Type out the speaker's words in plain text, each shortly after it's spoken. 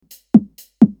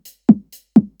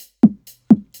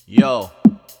Yo,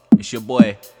 it's your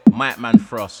boy, Mike Man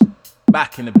Frost,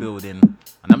 back in the building,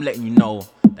 and I'm letting you know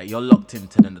that you're locked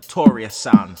into the notorious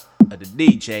sounds of the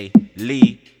DJ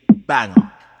Lee Banger.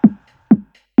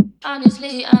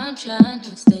 Honestly, I'm trying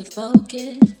to stay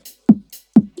focused.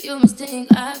 You must think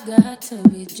I got to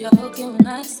be joking when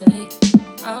I say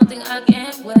I don't think I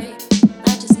can wait.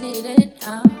 I just need it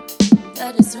now.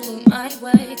 Gotta swing my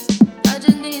way. I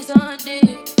just need some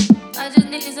dick. I just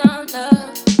need some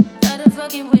love. Gotta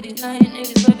fucking with these lying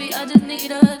niggas, baby. I just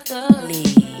need a thug.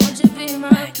 Won't you be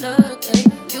my plug,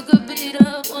 ayy? You could be the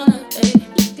one,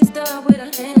 ayy. Can start with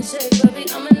a handshake, baby.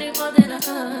 I'ma need more than a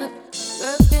hug.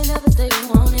 Girls can't never say they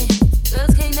want it.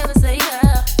 Girls can't never say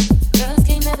yeah. Girls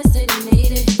can't never say they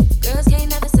need it. Girls can't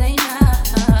never say nah.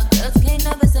 Girls can't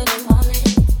never say they want it.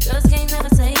 Girls can't never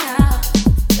say yeah.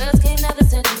 Girls can't never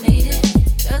say they need it.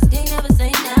 Girls can't never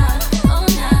say nah. Oh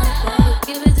nah, baby,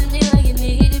 give it to me like you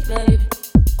need it, baby.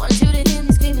 Want you to hear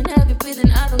me screaming, happy breathing.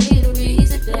 I don't need a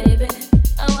reason, baby.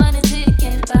 I wanna see you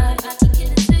can't buy. I can get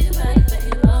it to you right,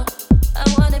 baby. Oh, I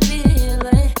wanna be in your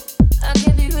lane. I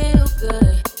can be real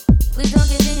good. Please don't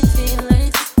get any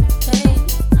feelings. Hey,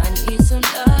 I need some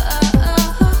love.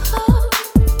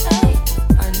 Hey,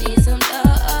 I need some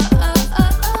love.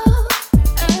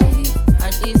 Hey, I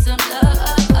need some love.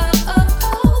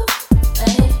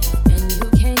 Hey, and you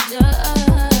can't judge.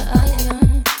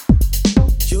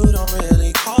 You don't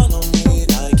really call on me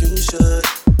like you should.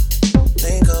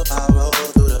 Think of how I roll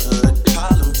through the hood.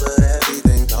 Problem for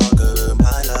everything, talk good,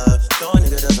 my love. Your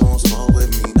nigga doesn't want smoke with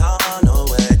me, nah, no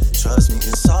way. Trust me,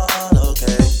 it's all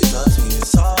okay. Trust me,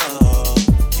 it's all.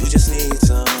 You just need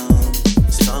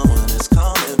someone that's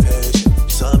calm and patient.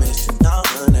 Submission,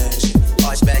 domination.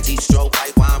 Arch back, deep stroke,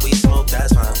 white wine, we smoke,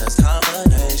 that's fine, that's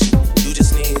combination. You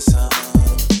just need some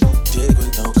dig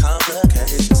with no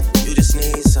complications. You just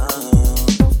need some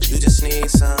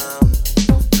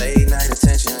late night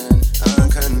attention,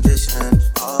 unconditioned,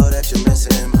 all that you're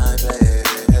missing, my babe.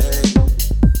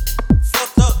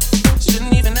 Fucked up,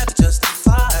 shouldn't even have to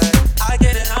justify. I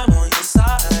get it, I'm on your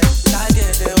side. I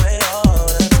get their way all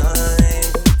the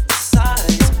time.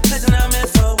 Besides, legend I'm meant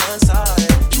for one side.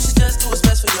 You should just do what's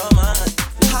best for your mind.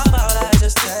 How about I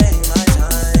just take my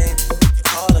time? You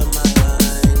call up my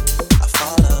line, I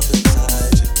fall up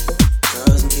inside you.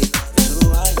 Girls need love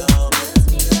too, I know.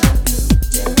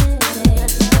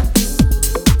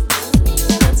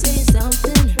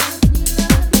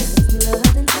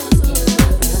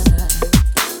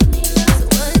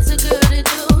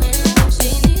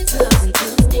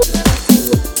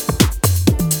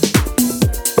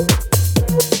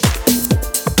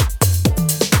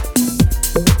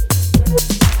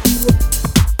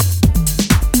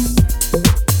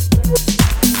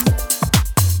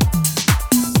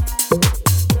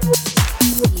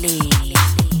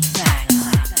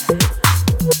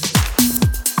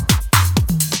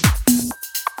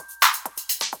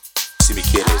 Si me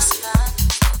quieres,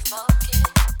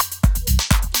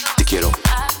 te quiero.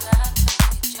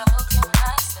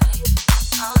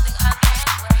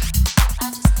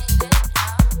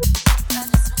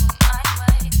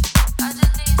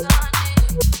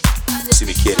 Si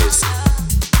me quieres,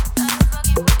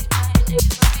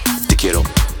 te quiero.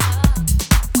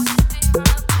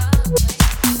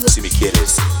 Si me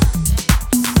quieres,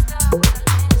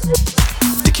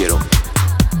 te quiero.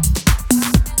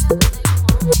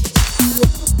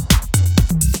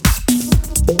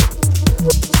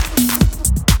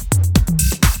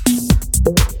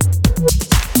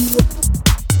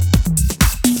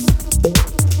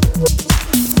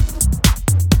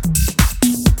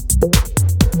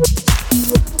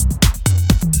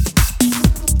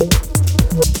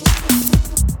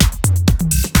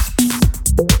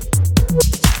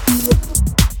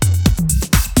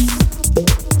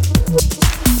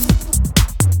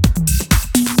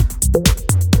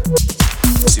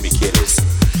 Si me quieres,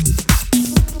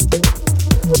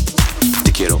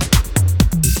 te quiero.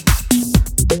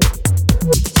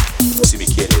 Si me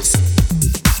quieres,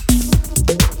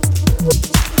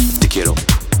 te quiero.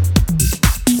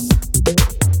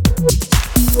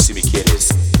 Si me quieres,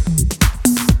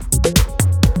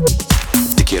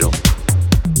 te quiero.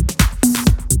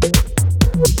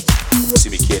 Si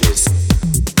me quieres,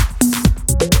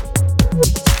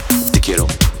 te quiero.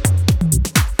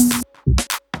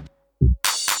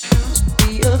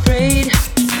 Be afraid.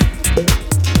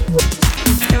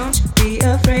 Don't be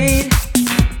afraid.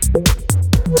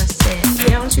 I said,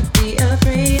 don't you be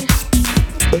afraid.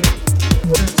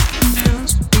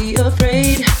 Don't be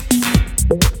afraid.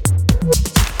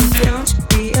 Don't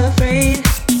be afraid.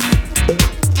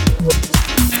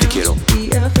 Te quiero. Be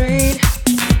afraid.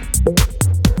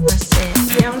 I said,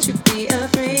 don't you be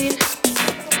afraid.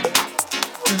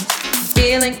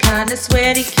 feeling kinda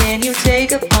sweaty, can you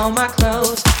take off all my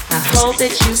clothes? I hope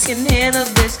that you can handle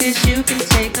this, cause you can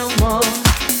take no more.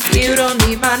 You don't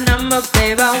need my number,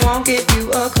 babe, I won't give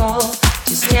you a call.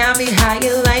 Just tell me how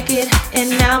you like it, and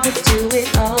I will do it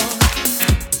all.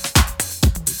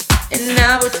 And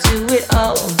I will do it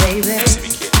all, baby.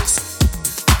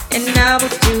 And I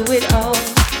will do it all.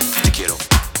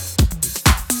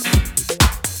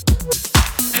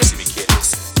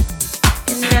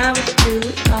 And I will do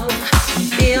it all. I'm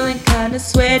feeling kinda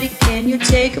sweaty, can you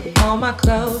take off all my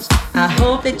clothes? I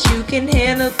hope that you can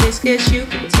handle this, cause you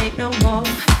can take no more.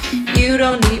 You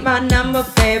don't need my number,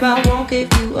 babe, I won't give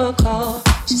you a call.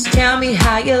 Just tell me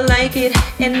how you like it,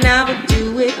 and I will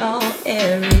do it all.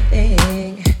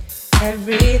 Everything,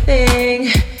 everything,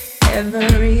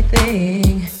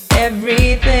 everything,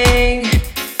 everything,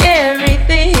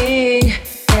 everything,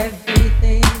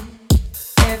 everything,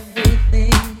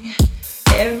 everything,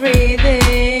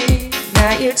 everything.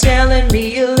 Now you're telling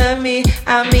me you love me,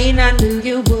 I mean I knew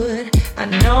you would. I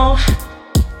know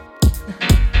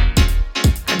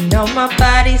my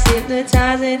body's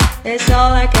hypnotizing, that's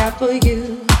all I got for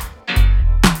you.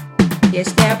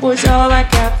 Yes, that was all I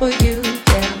got for you.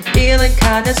 Yeah, I'm feeling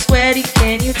kinda sweaty,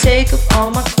 can you take off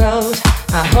all my clothes?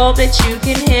 I hope that you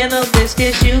can handle this,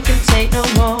 cause you can take no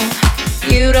more.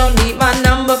 You don't need my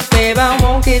number, babe, I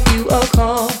won't give you a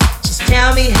call. Just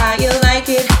tell me how you like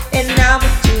it, and I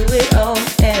will do it all.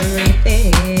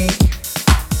 Everything,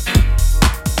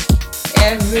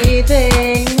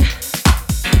 everything,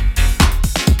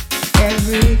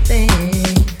 everything,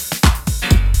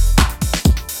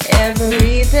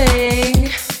 everything.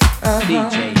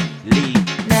 DJ Lee.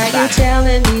 Now you're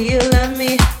telling me you love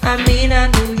me, I mean I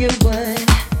knew you would.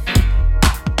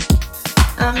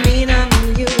 I mean I knew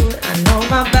you would. I know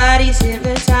my body's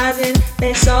hypnotizing,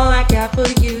 that's all I got for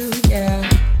you, yeah.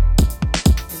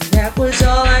 And that was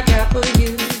all I got for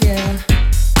you, yeah.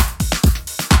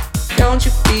 Don't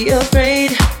you be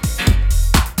afraid.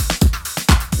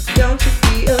 Don't you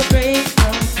be afraid,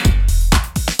 no.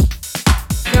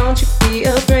 Don't you be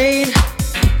afraid.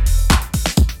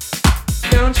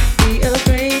 Don't you be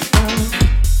afraid, no.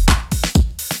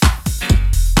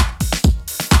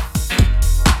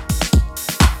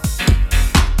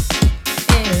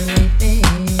 Everything,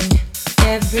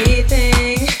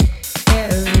 everything,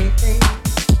 everything.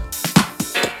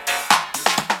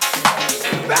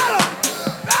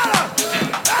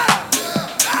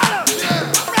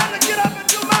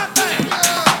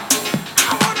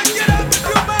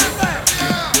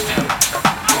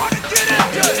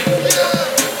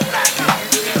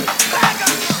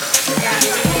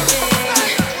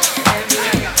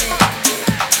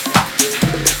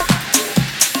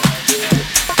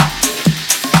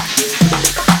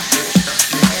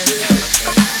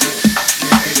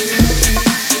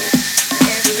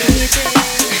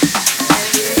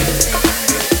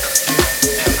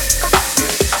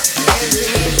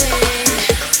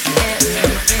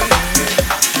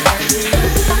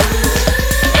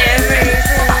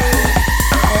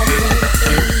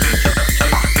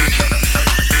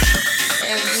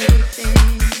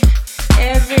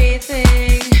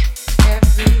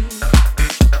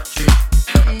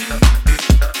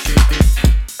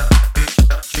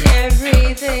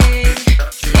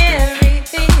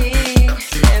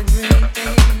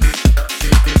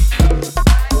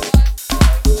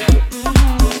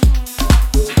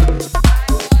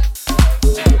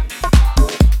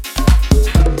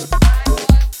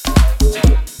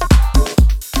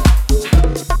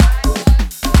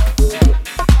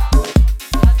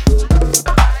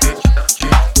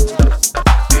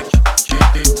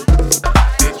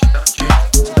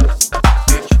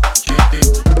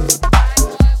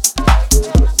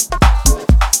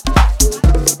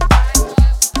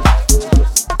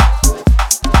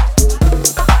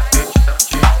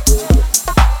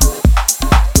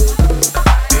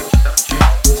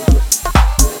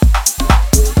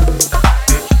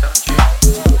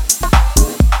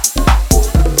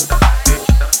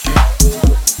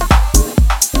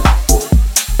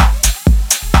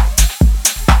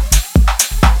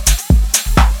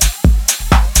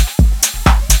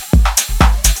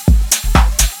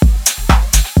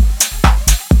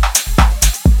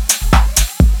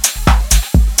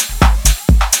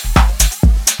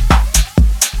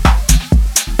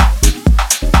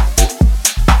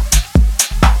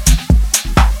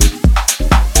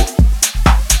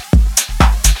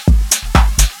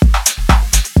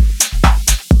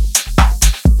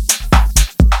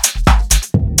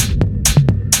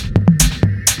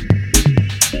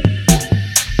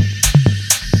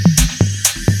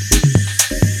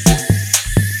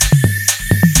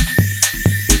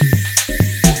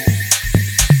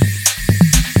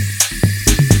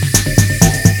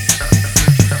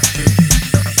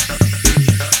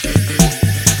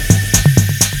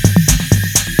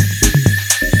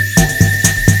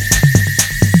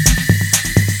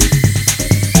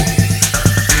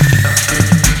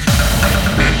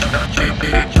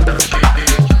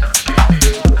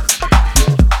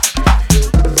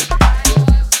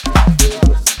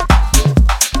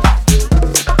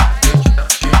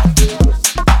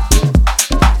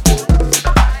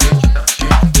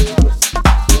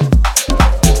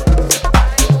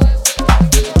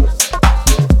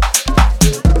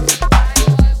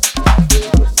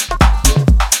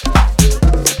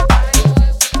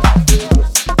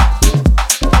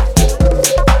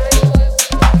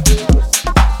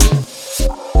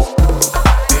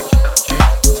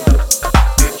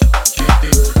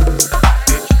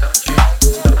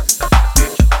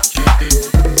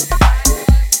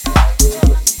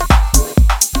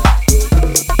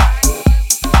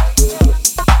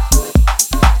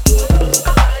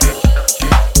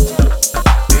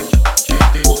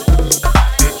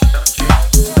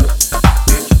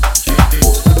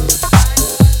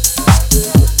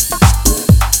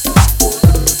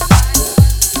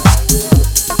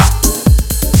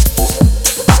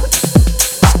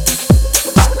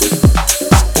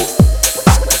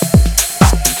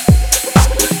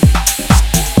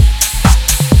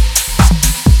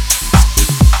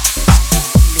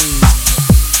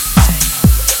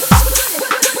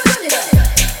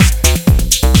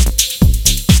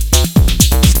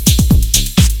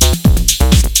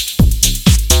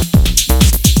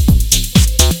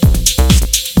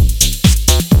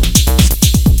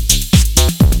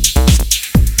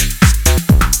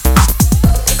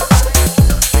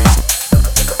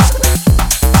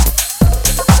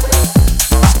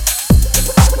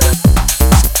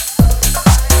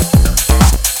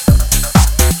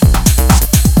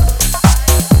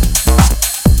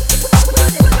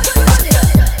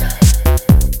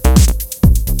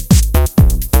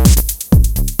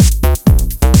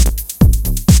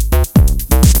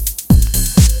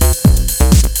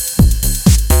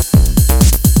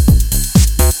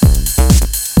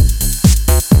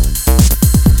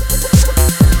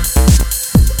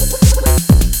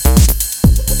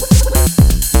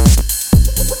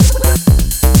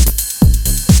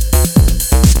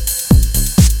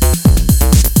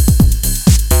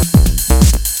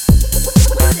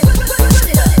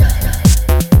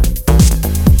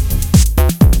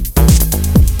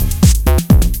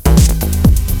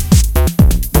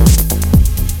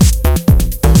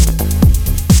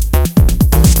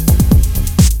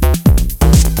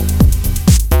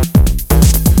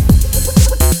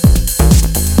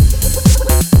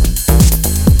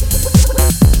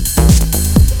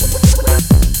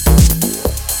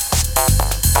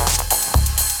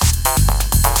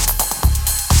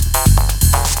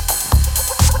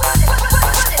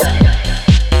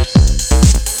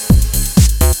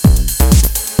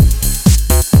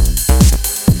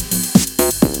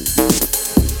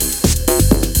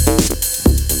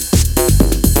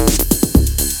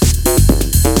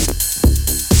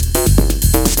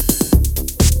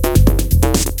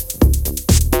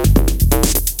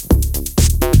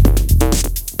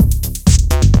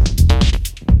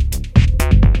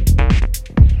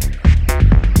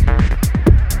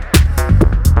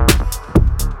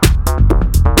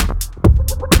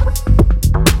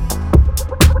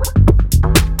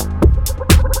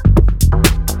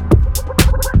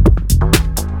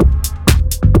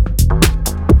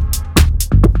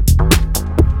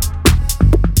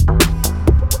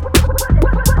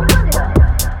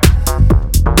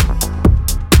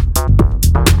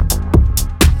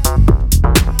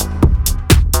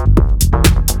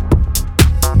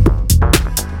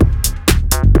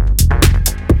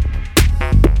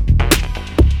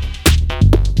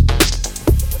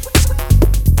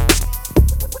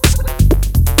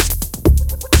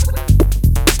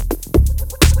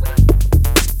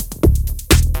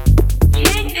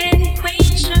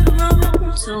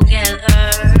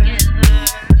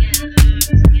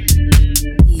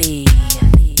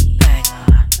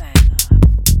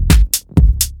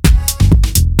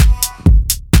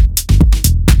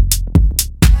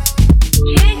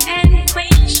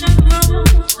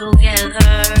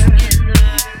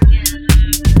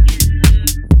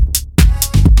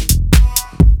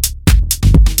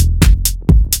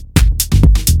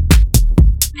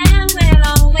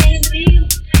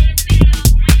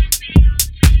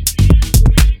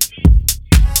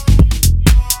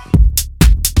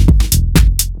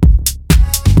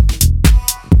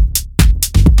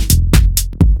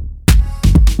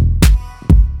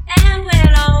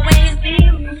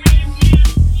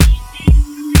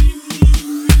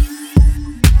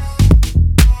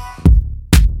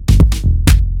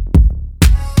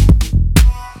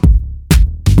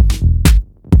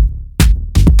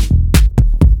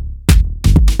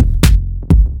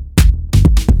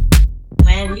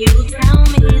 When you tell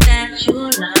me that you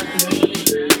love me,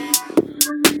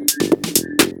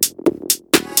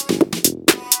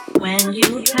 when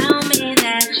you tell me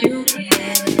that you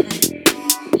care,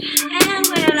 and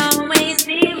we'll always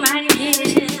be right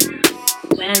here.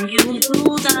 When you do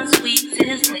the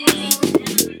sweetest thing,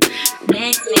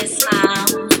 makes me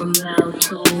smile from now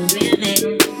to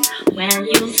within. When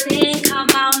you think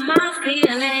about my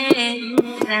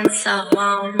feelings and so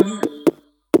on.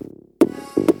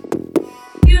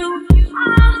 You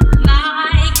are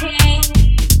my king,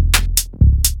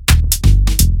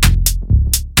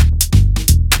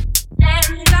 and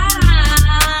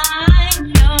I'm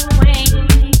your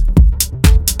wing.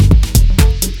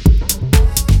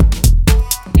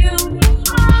 You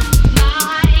are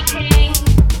my king,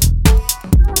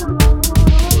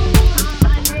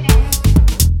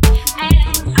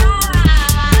 and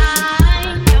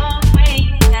I'm your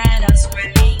wing. Let us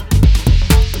ring.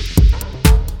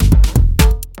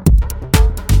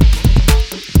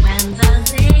 When the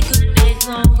day could be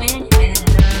going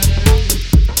better,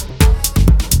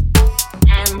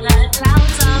 and the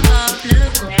clouds of a blue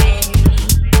gray,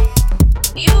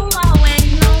 you always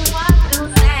know what to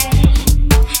say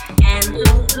and to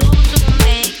do to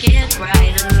make it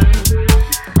brighter.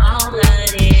 All the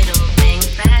little things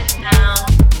that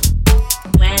count.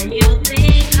 When you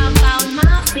think about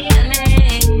my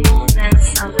feelings and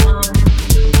so on.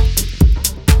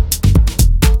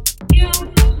 You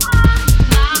are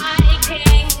my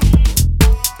king,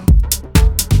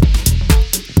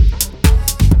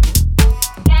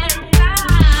 and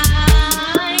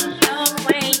I'm your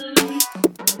wing.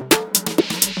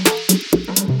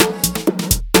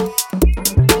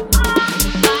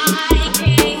 My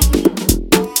king,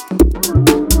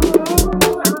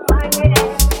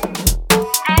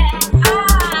 and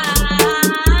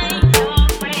I'm your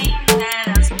wing. Let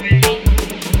us ring.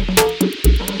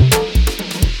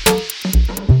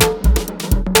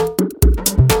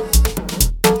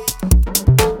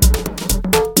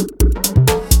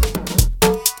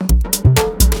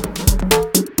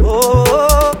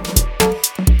 Oh,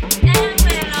 And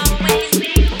we'll always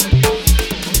be.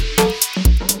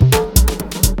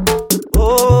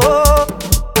 oh,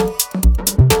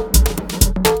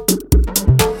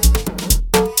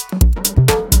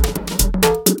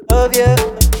 love ya,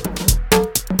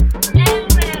 And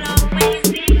we'll always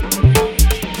be.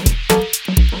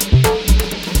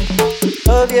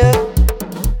 love ya.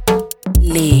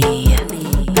 Lee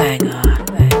Banger.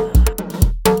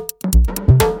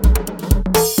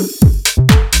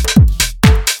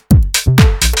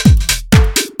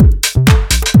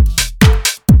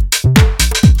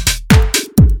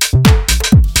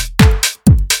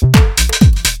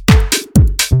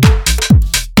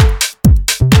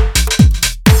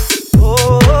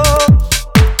 Oh,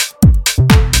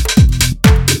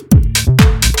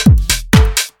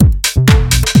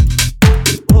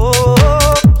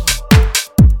 oh,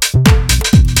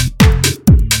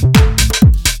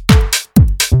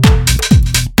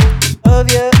 love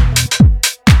ya,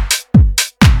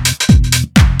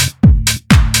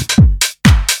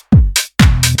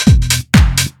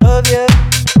 love ya.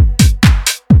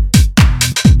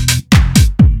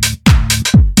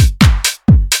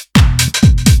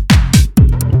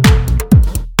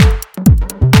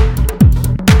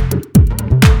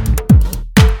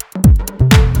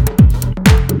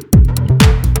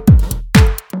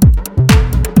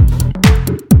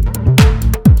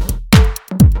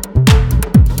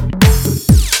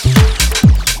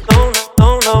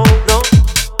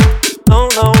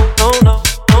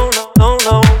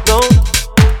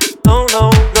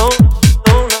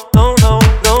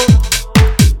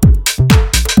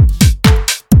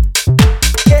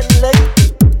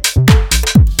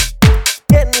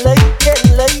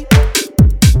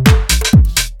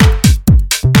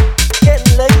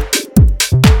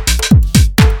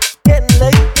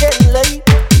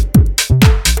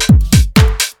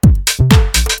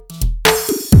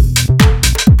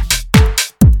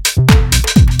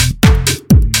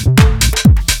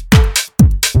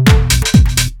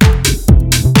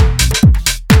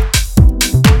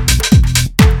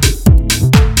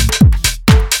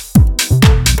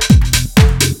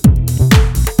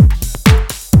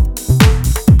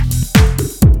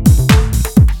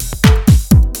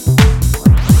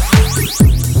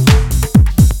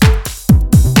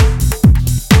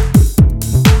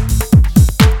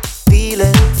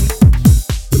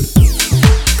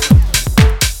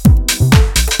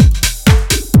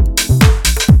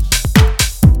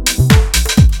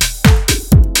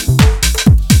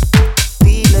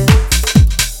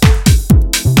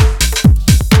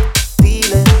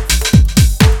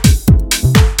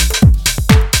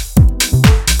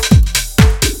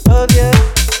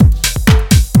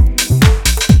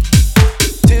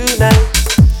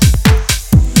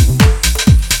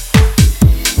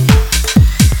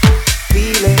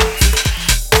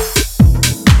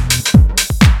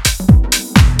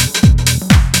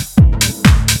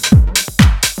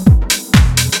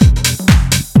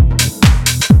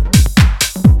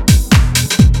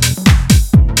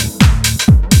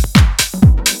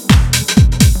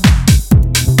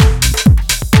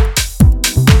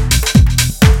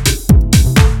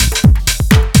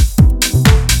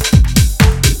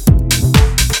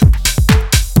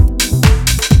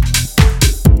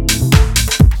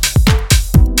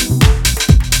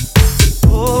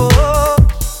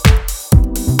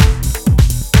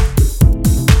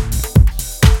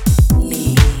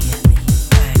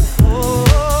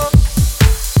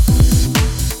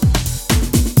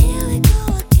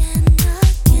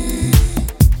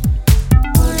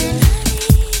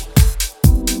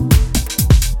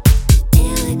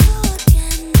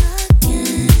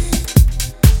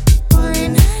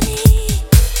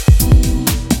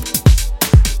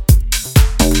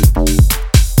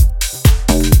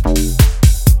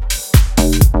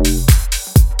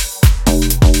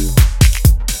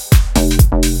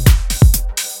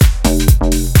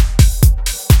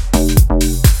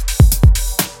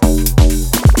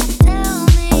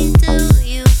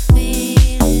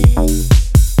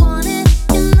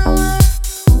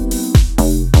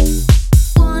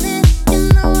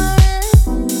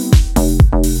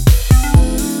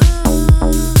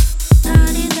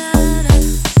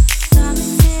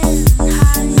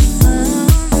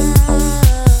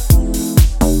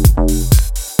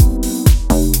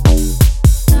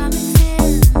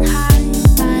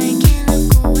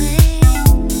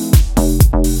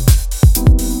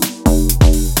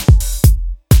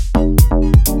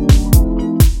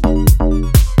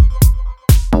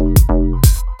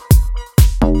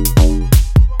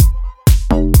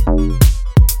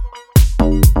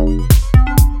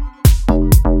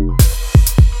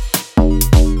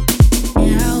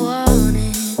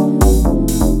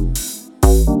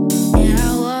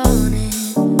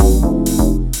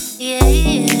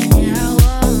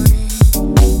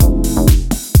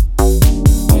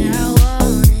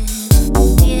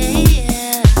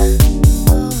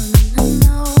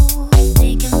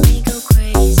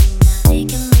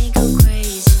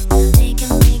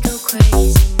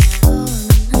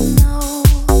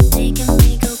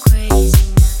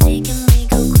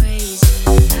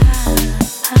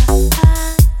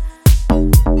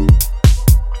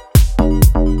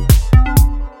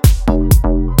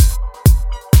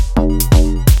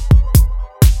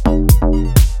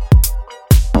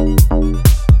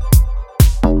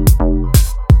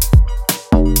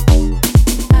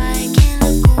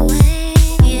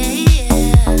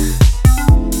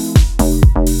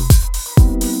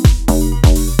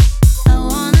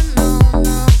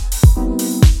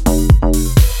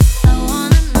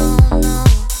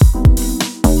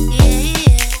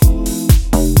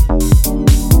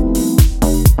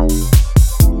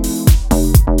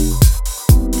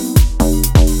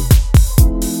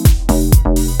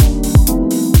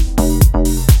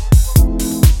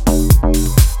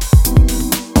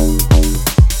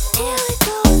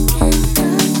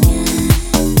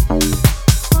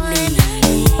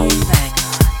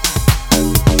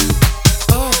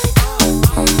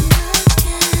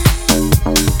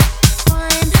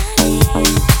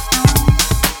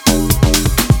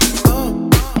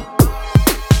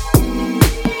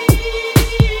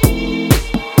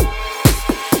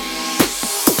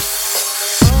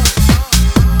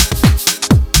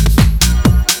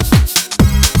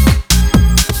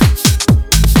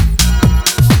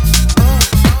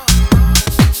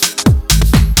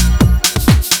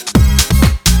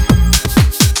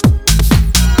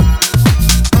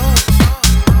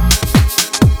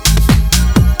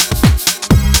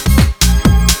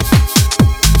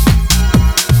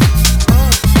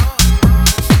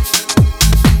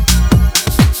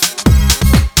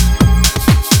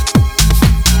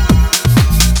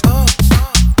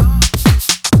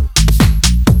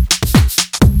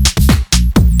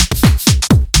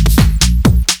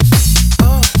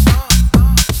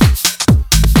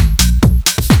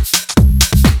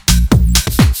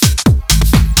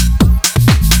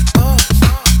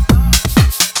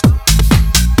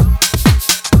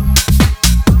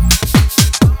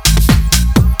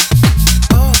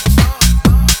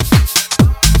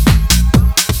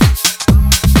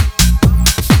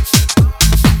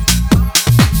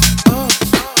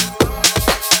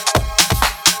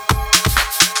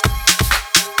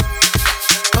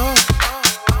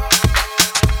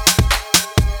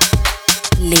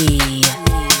 Lee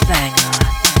Banger.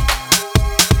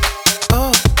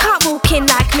 Can't walk in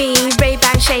like me,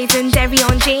 Ray-Ban shades and Derry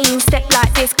on jeans. Step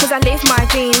like this cause I live my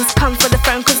dreams. Come for the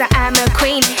throne cause I am a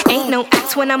queen. Ain't no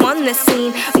act when I'm on the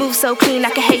scene. Move so clean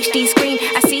like a HD screen.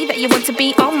 I see that you want to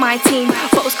be on my team.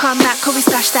 Bottles come out cause we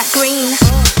splash that green.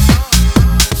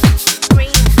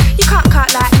 You can't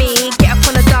cut like me. Get up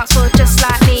on the dance floor just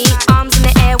like me. Arms in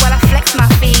the air while I flex my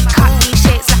feet. Cut these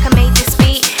shapes like I made this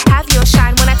beat. Have your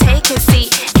shine when I take a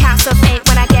seat. Counts of 8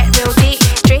 when I get real deep.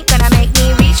 Drink gonna make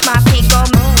me reach my peak. Go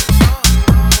move.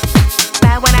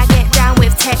 Bad when I get down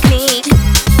with technique.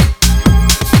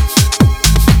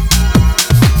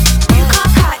 You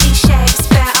can't cut these shapes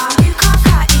better. You can't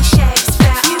cut these shapes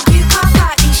better. You can't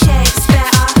cut these shapes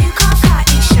better. You can't cut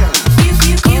these shapes.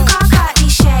 You can't cut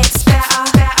these shapes better.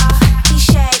 These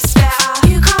shapes better.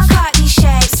 You can't cut these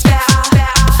shapes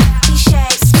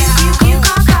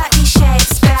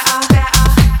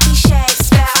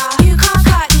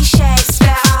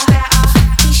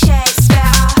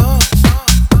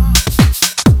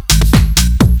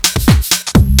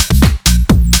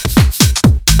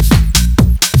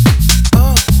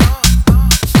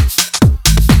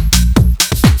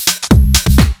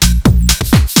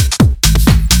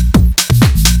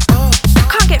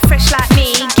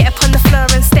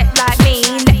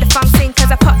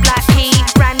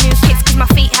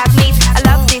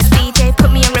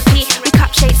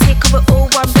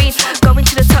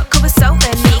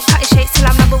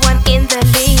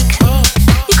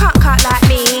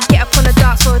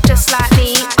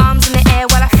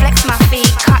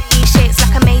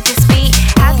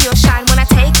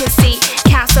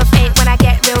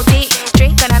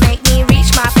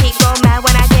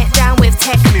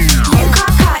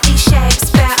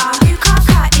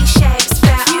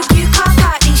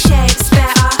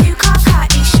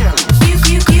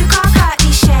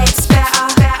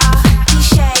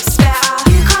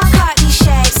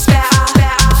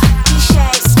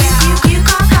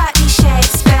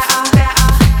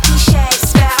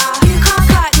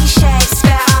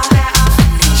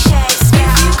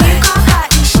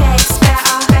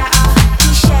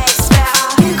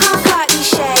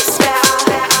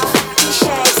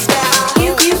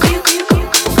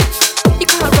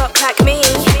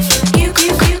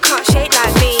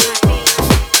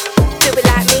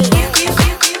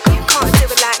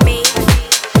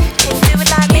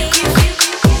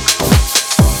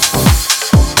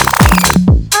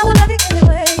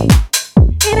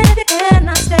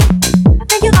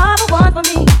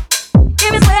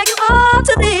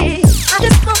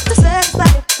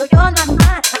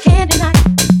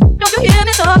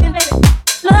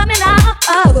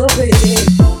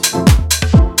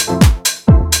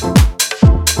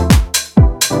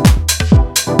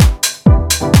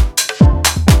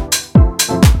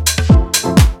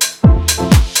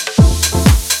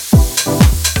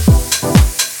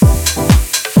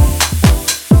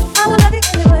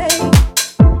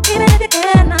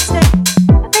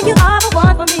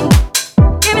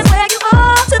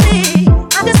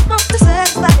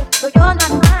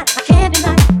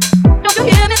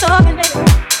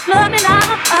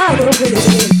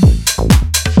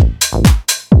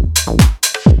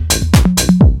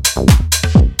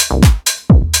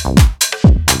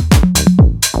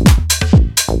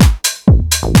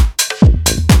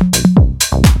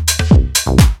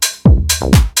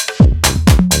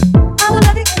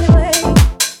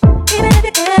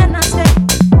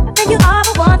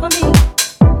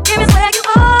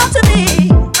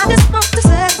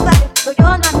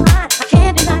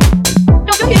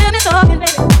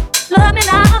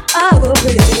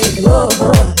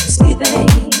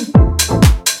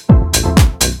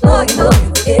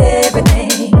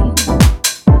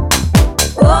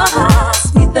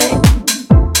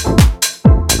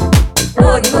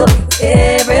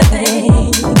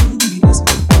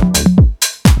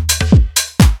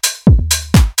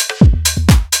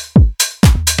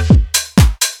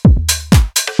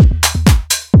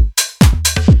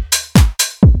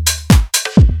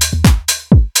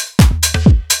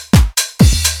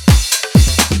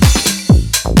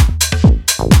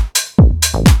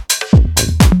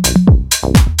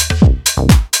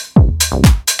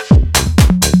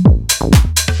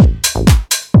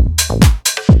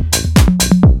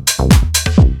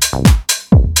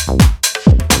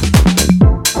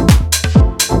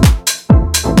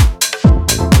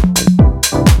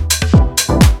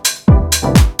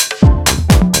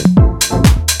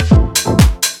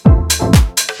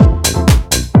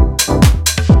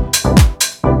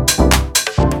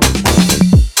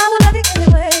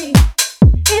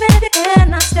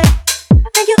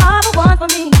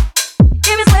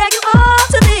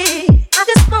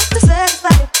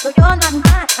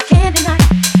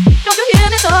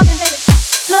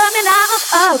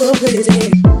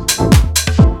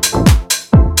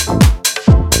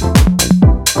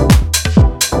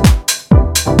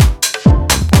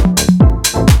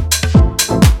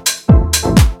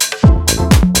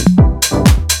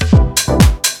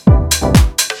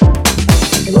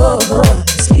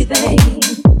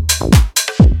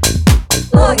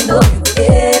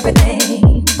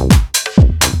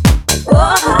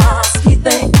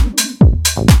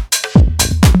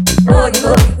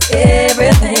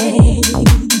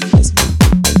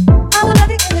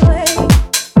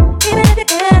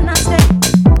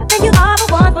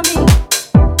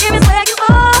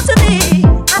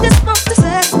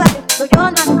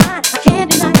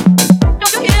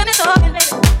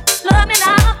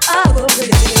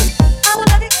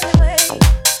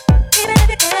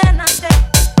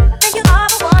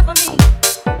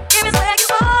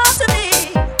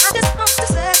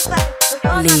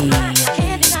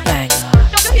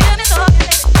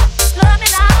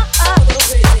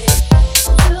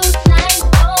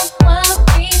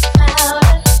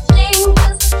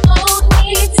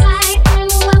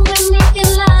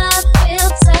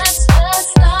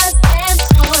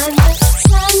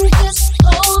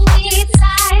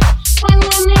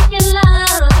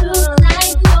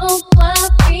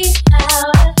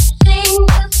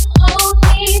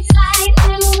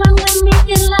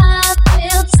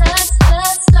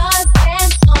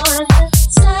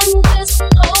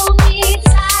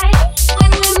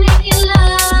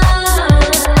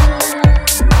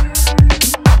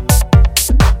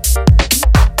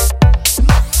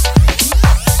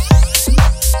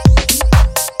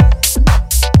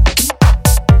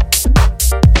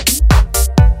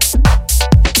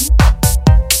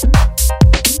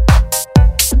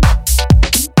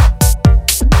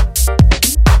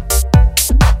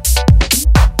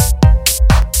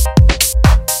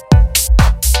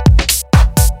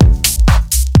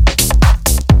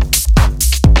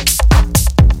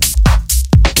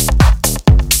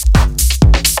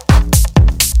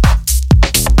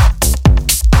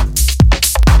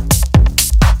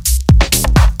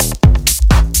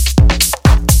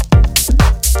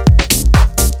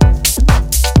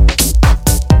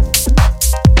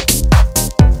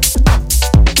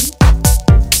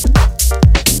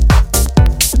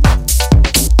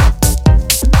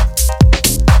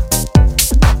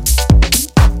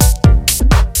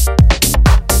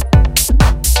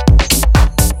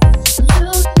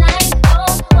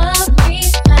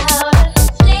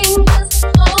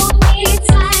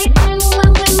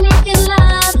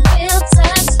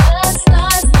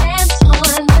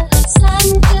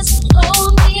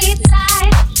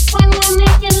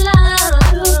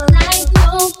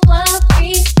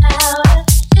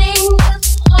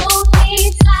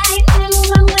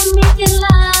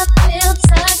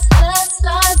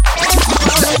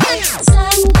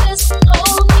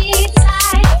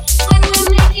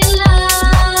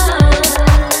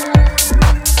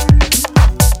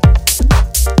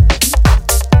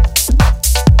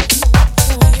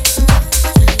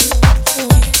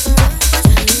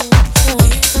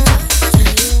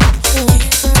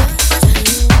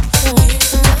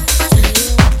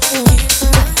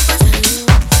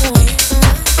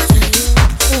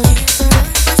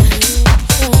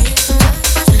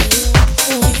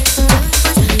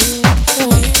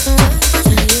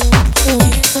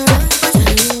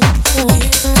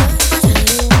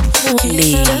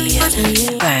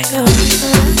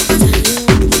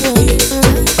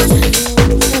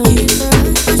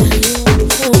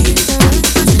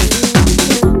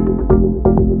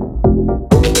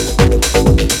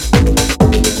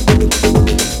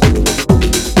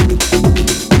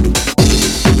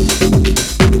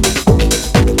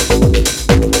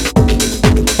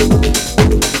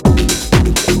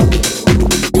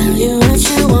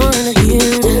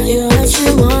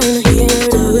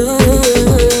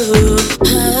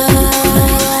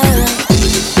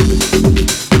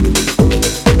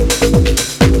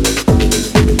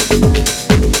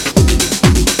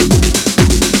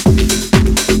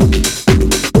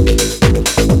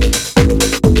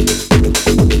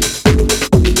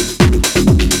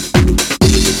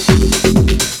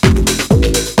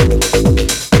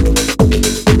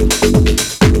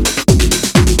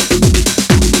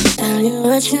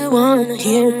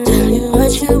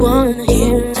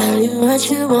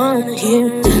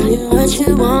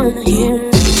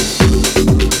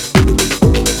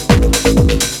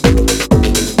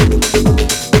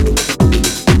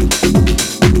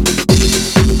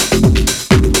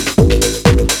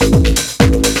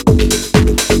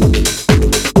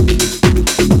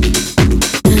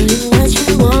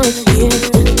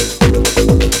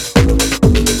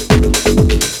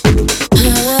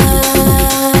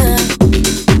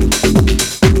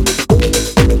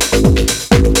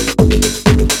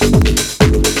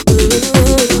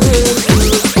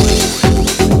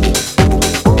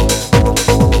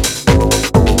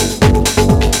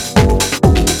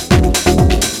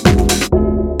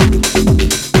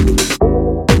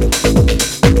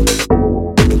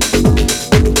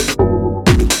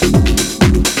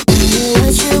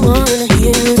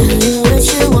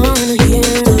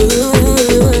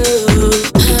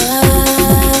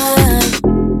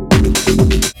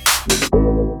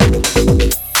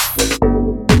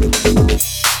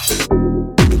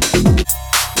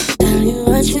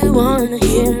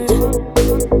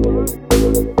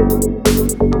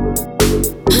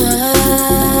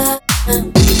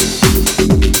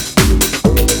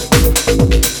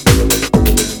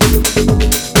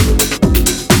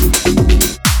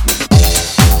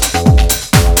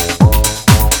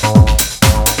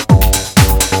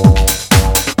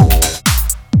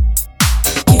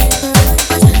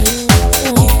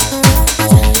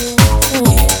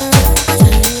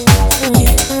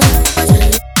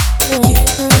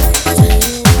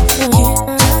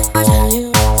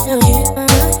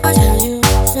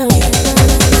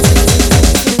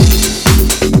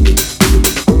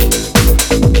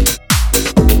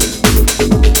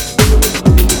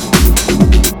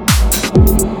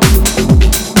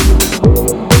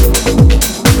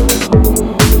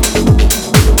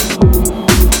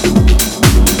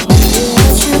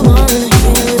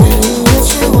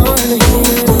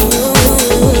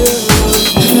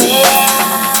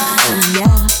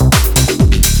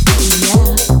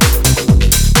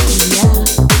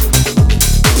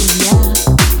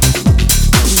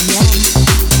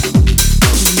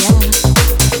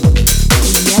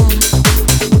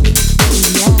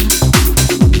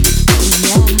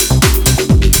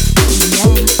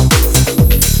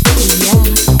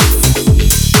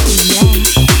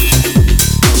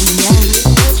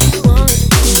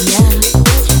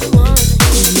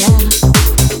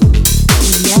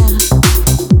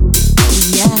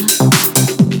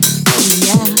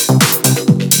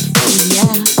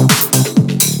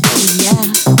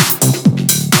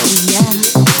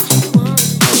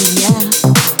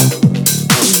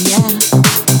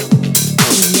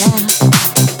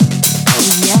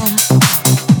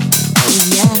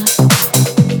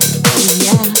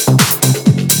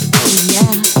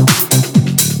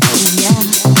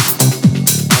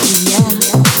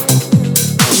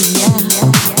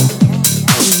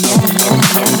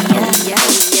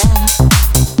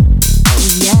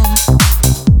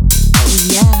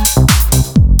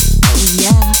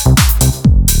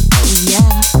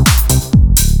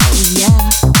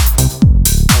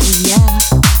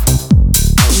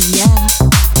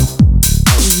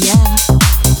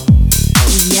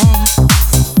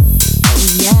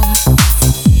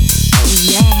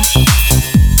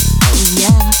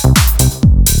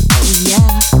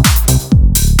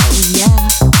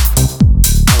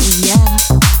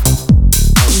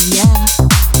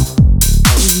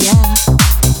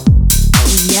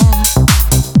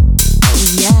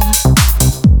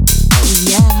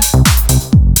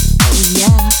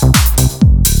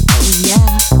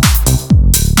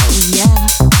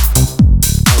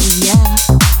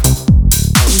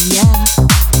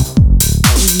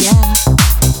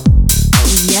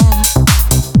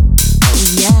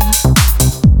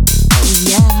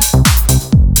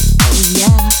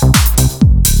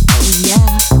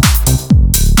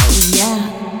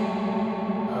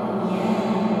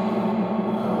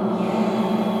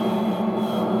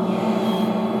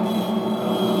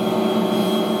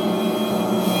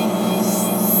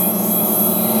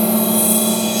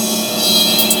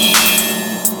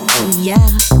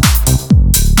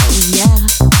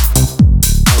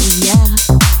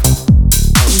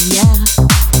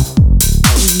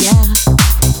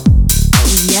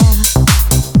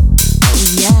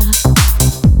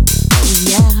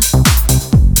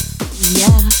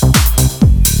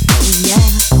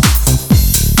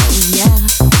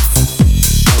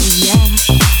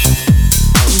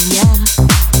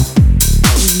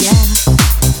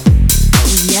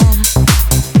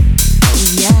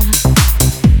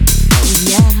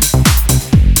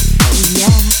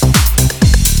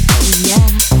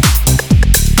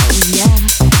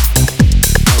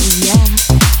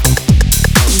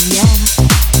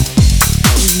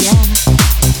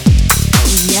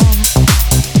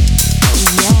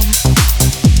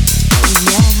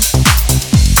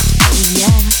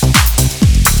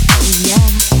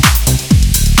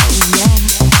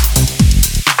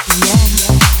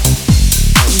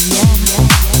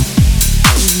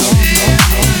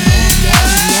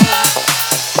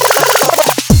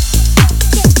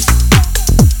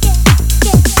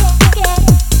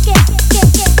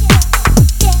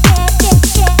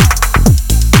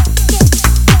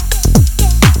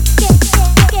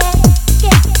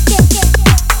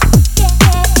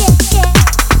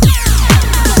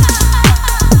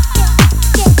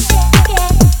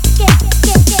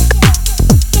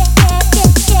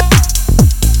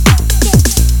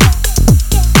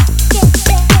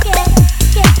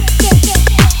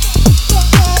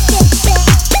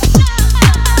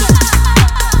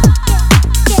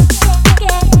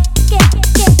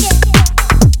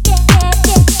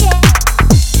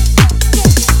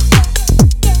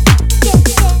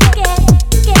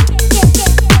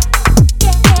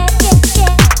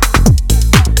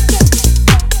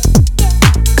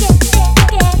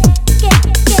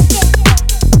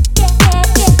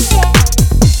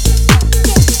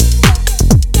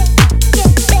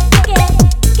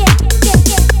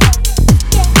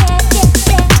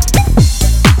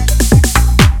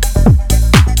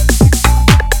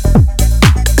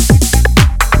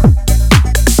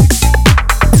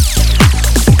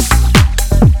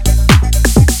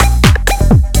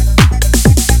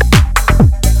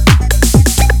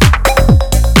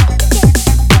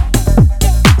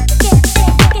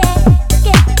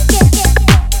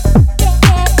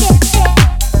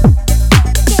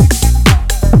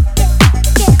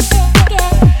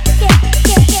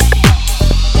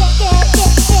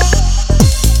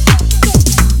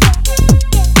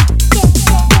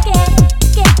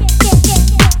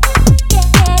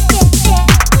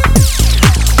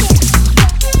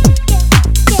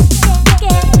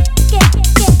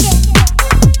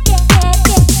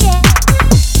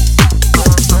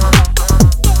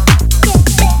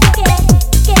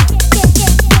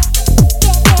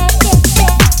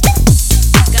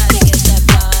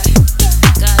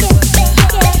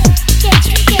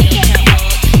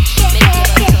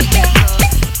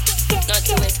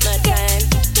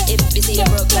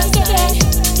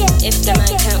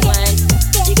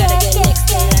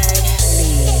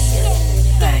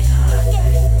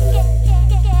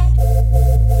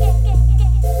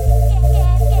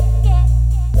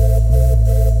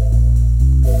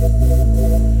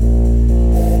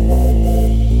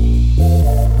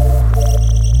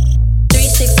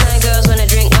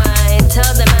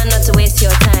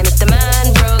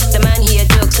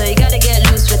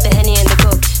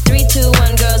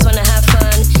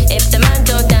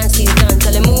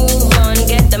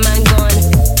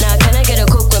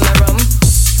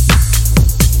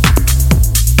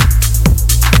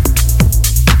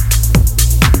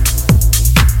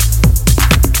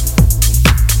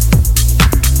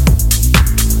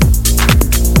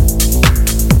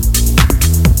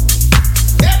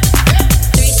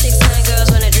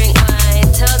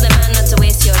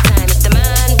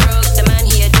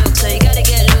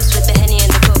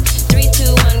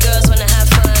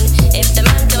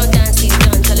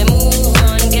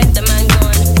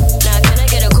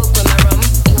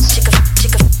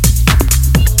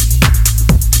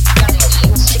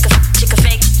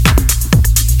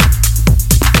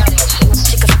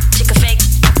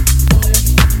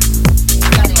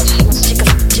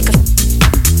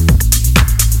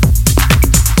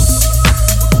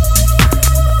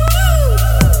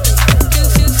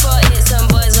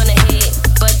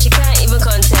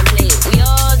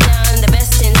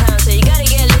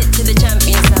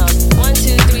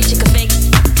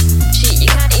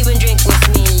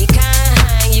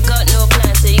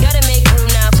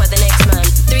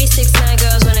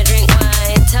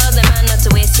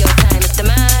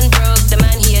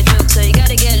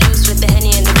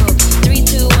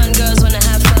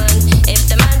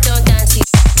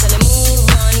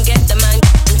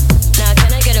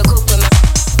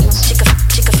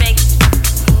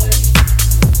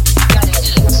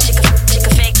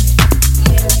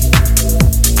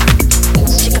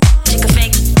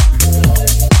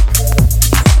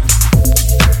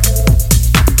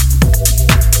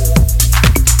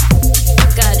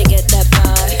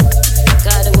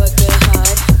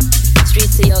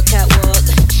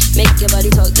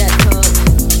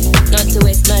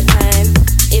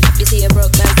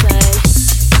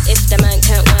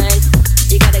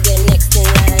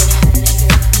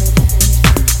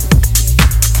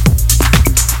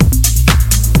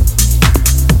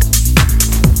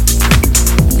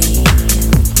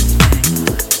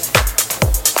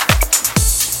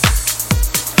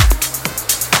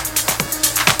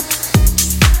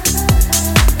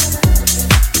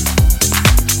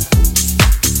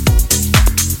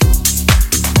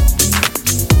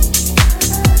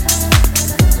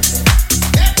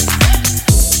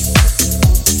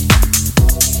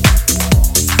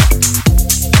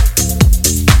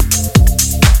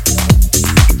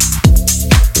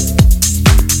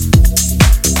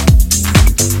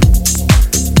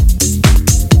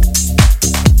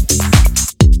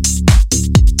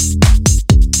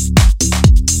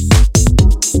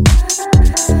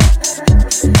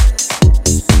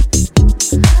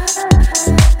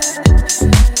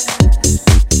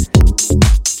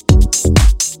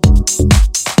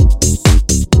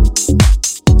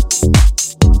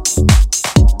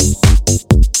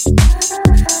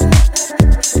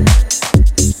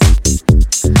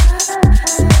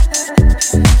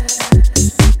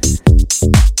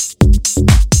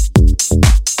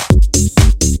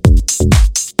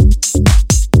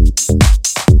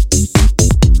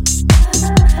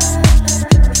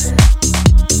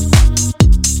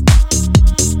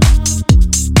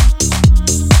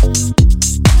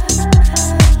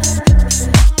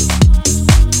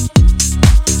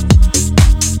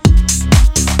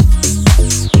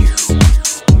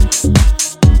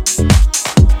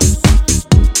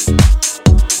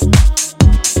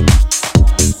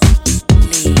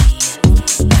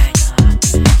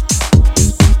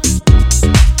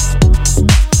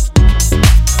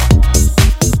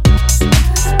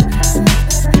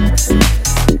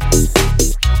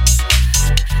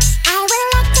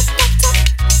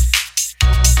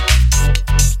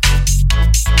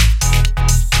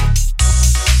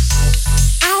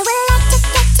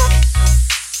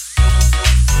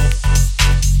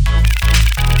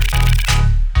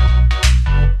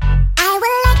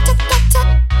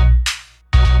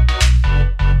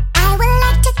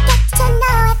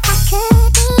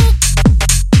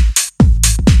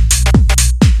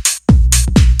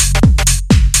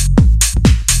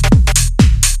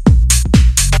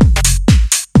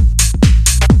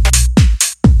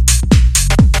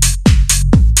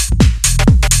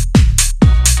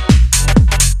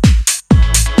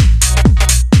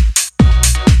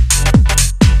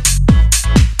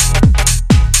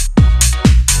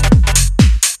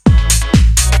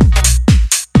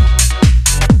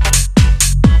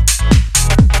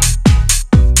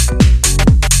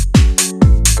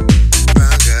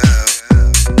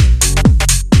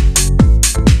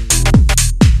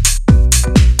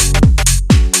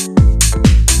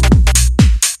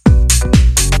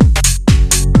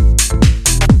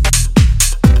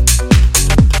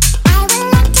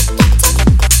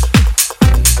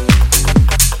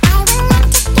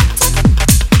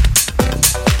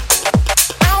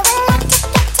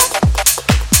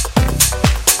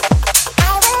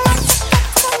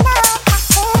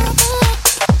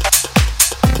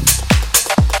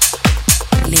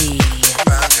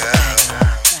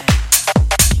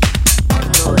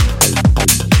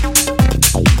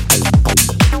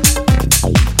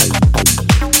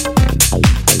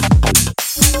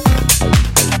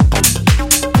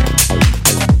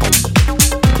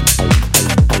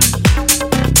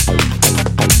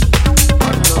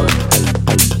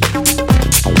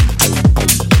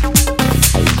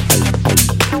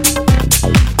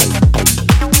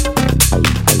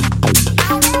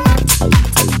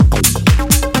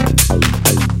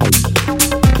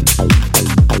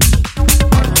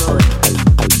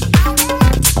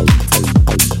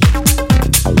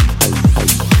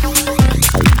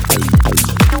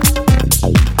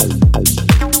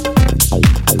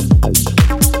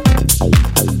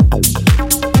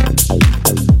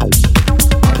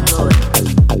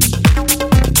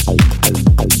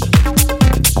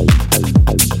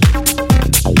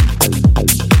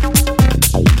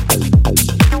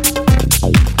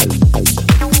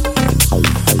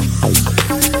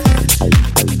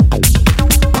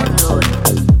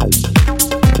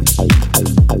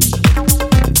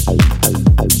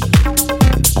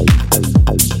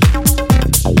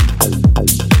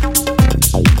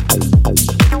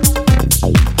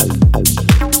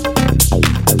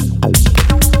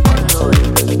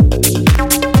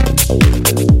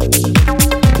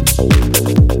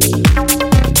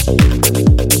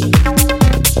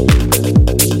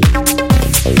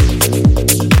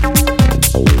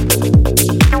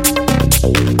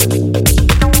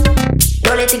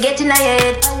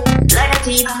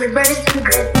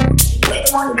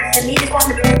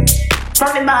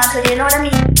bottle, you know what I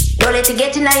mean? Don't let it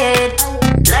get in your head.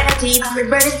 Like a thief, my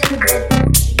bread is the bread.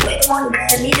 Wait, one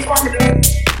bread, need it one bread.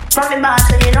 From the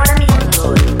bottle, you know what I mean?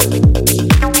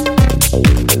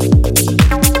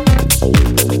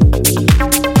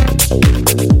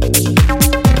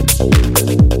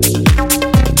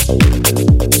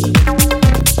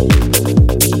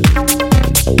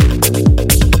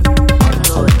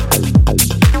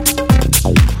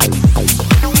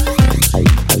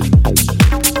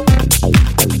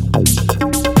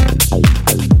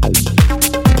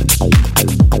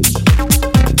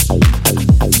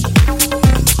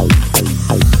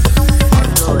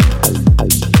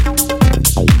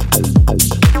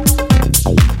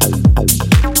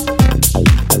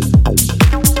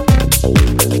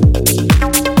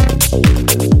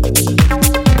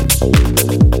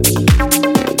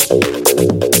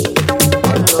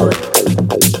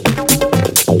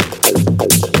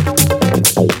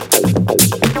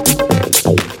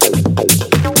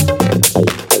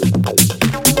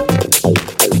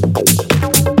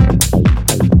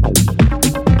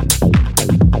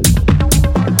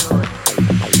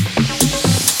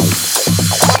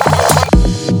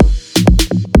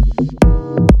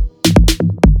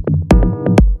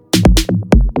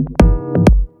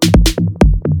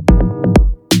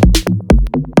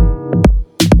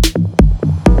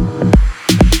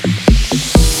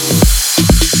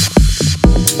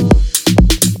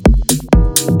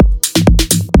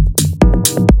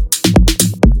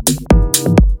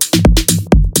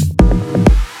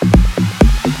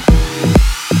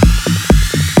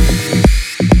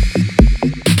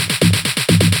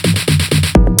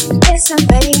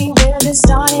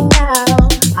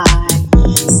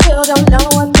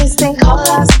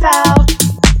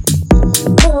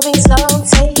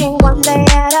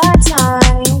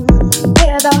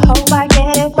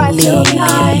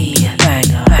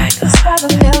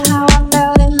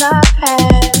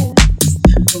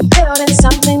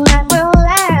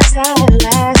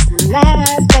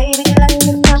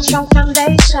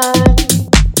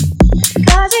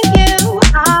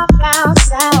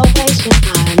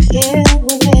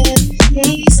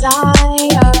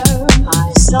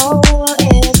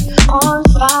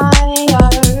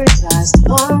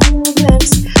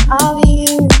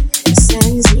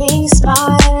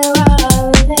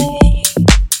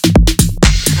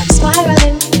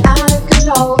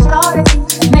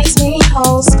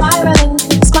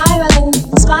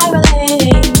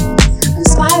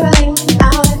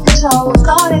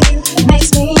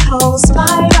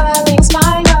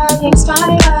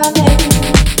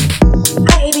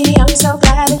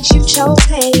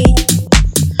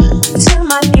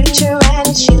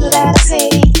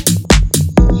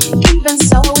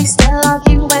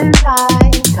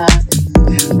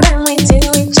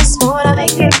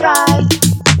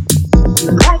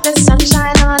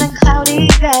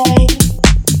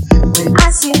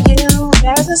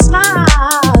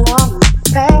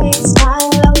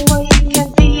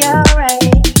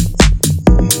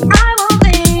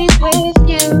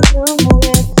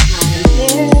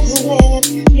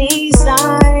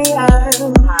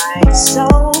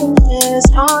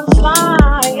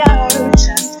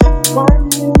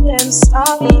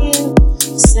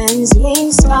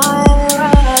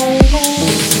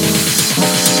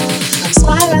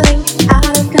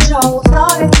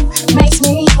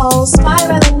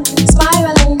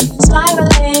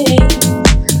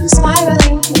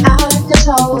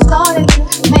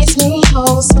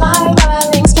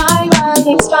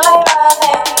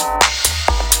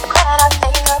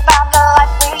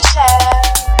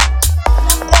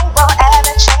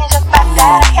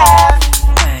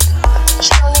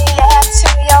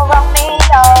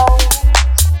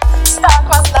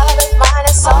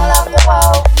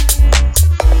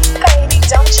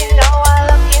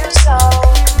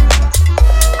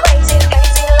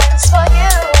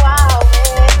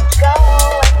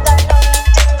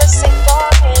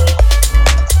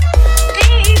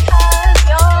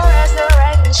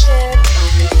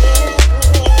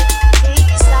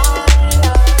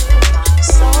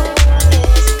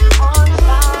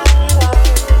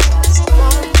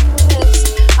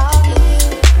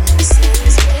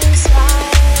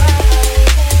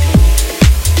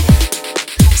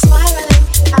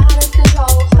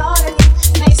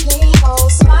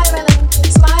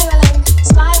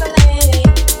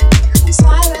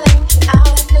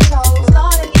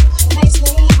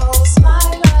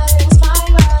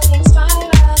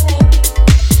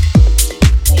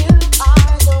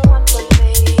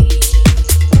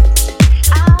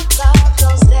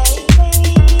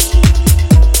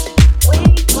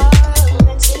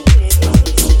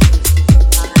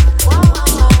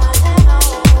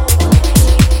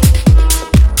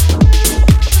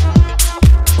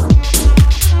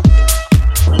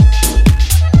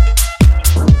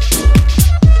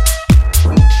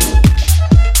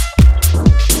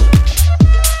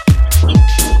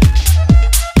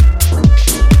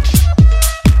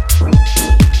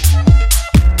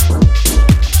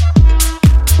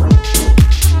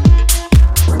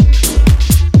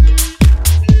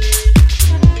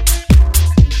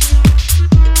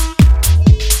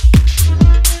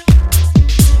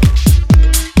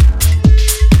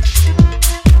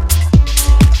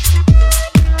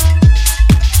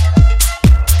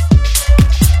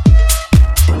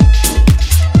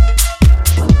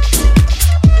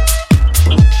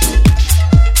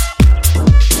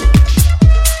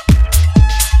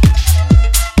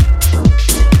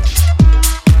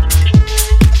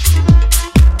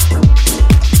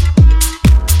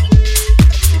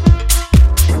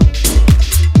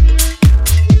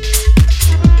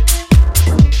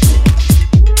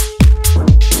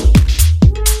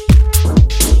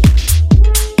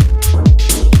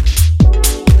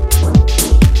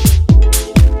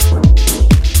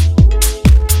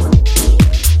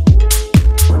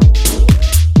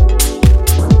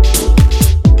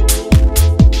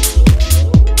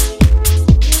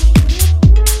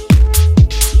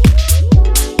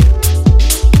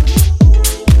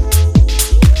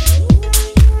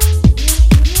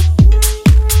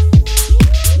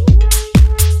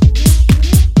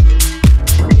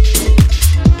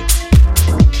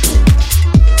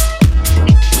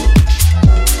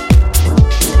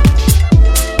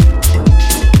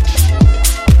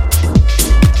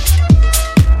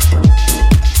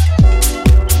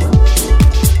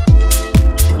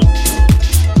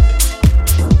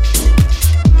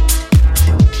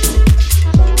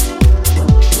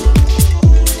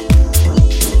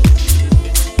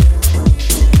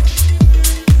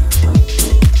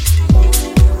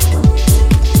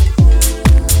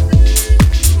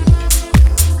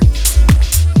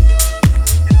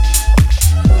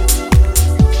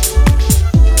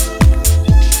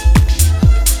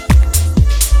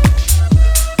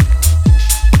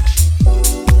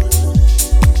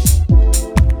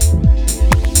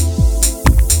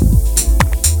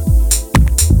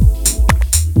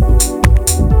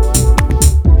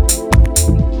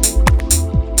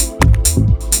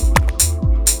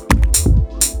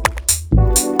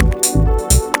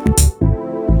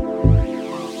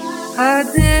 I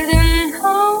didn't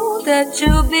know that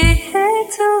you'd be here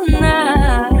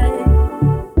tonight.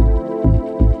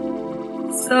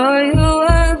 Saw you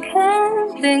again,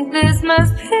 think this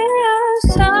must be a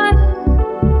sign.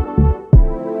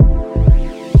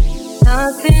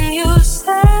 Nothing you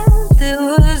said, it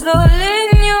was all in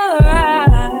your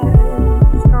eyes.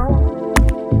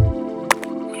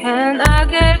 Can I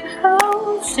get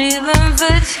close, even for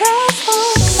just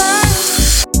one time?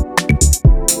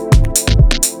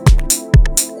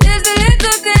 It's the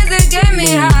little things that get me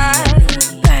high.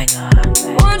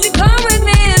 Won't you come with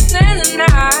me and spend the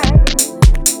night?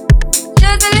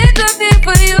 Just a little bit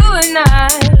for you and I.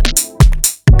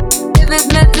 If it's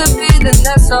meant to be, then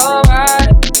that's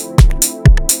alright.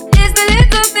 It's the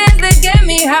little things that get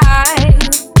me high.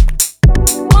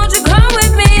 Won't you come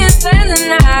with me and spend the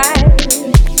night?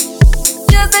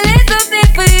 Just a little bit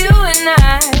for you and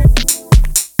I.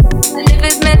 And if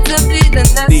it's meant to be, then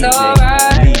that's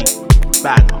alright.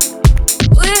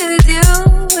 With you,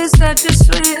 it's such a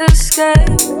sweet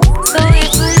escape. So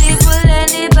if we leave, will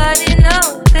anybody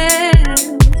notice?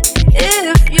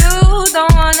 If you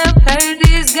don't wanna play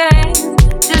these games,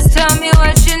 just tell me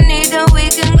what you need and we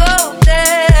can go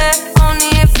there. Only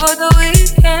if for the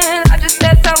weekend. I just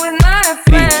stepped out with my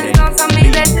friends. Don't tell me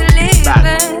that you're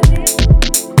leaving.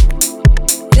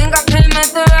 Think I came at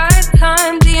the right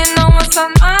time. Do you know what's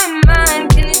on my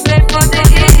mind? Can you stay for the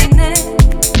evening?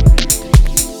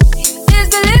 It's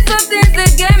the little things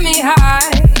that get me high.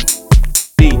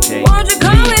 Won't you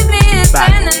come with me and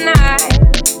spend the night?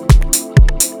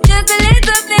 Just a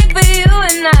little thing for you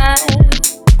and I.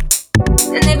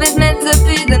 And if it's meant to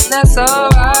be, then that's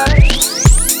alright.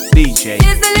 It's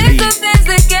the little things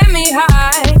that get me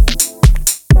high.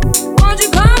 Won't you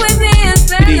come with me and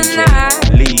spend the night?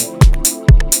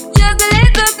 Just a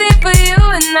little thing for you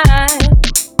and I.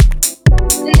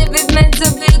 And if it's meant to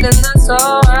be, then that's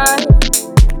alright.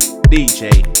 DJ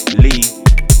Lee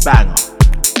Banger.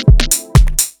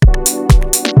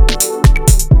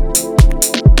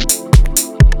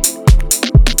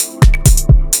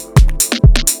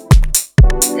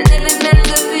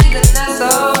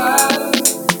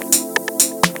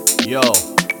 Yo,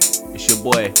 it's your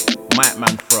boy, Mike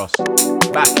Man Frost,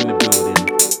 back in the building,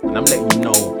 and I'm letting you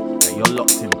know that you're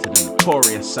locked into the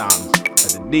notorious sounds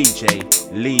of the DJ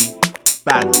Lee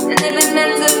Banger.